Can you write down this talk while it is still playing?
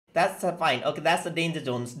That's fine. Okay, that's the danger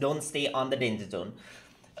zones. Don't stay on the danger zone.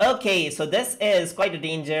 Okay, so this is quite a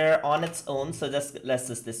danger on its own. So let's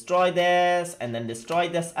just destroy this and then destroy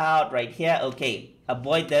this out right here. Okay,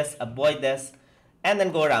 avoid this, and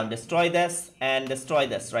then go around. Destroy this and destroy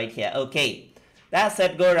this right here. Okay, that's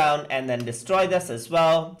it. Go around and then destroy this as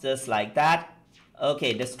well, just like that.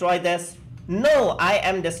 Okay, destroy this. No, I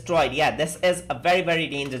am destroyed. Yeah, this is a very, very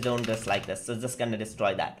danger zone just like this. So just gonna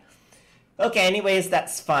destroy that. Okay, anyways,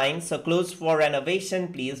 that's fine. So close for renovation.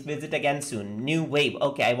 Please visit again soon. New wave.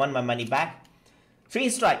 Okay, I want my money back. 3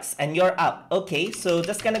 strikes and you're up. Okay, so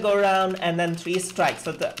just gonna go around and then 3 strikes.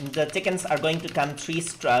 So the chickens are going to come three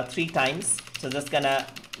times. So just gonna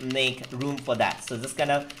make room for that. So just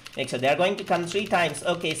gonna make sure they're going to come 3 times.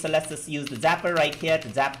 Okay, so let's just use the zapper right here to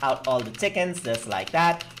zap out all the chickens, just like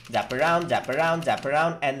that. Zap around, zap around, zap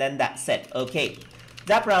around, and then that's it. Okay.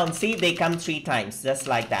 Zap around, see, they come 3 times, just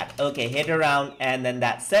like that. Okay, hit around, and then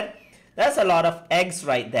that's it. That's a lot of eggs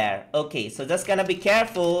right there. Okay, so just gonna be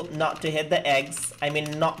careful not to hit the eggs. I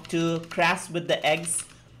mean, not to crash with the eggs.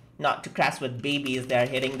 Not to crash with babies. They're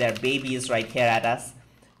hitting their babies right here at us.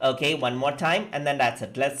 Okay, one more time, and then that's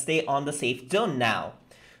it. Let's stay on the safe zone now.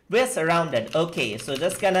 We're surrounded. Okay, so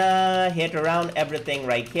just gonna hit around everything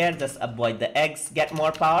right here. Just avoid the eggs. Get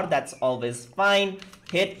more power. That's always fine.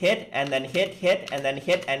 Hit, and then hit, and then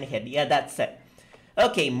hit and hit. Yeah, that's it.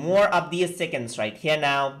 Okay, more of these chickens right here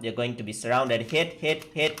now. They're going to be surrounded. Hit.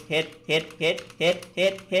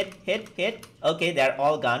 Okay, they're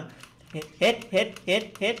all gone. Hit.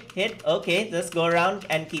 Okay, just go around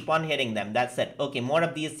and keep on hitting them. That's it. Okay, more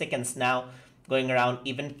of these chickens now. Going around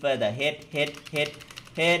even further. Hit,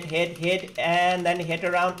 and then hit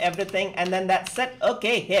around everything, and then that's it.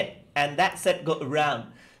 Okay, hit, and that's it. Go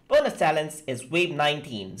around. Bonus challenge is wave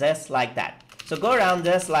 19, just like that. So go around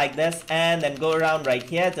just like this, and then go around right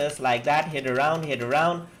here, just like that. Hit around,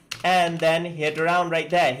 and then hit around right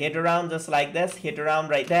there. Hit around just like this. Hit around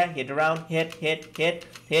right there. Hit around. Hit,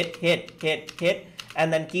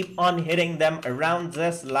 and then keep on hitting them around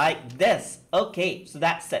just like this. Okay, so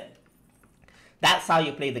that's it. That's how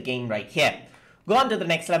you play the game right here. Go on to the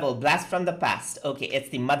next level, Blast from the Past. Okay, it's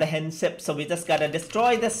the mother hen ship, so we just gotta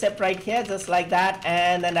destroy this ship right here, just like that,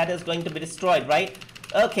 and then that is going to be destroyed, right?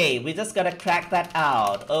 Okay, we just gotta crack that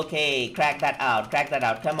out. Okay, crack that out,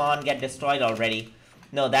 come on, get destroyed already.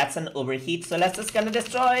 No, that's an overheat, so let's just gonna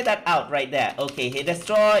destroy that out right there. Okay, hit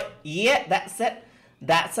destroy, yeah, that's it.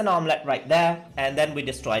 That's an omelette right there, and then we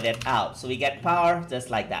destroyed it out. So we get power, just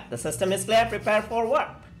like that. The system is clear, prepare for work.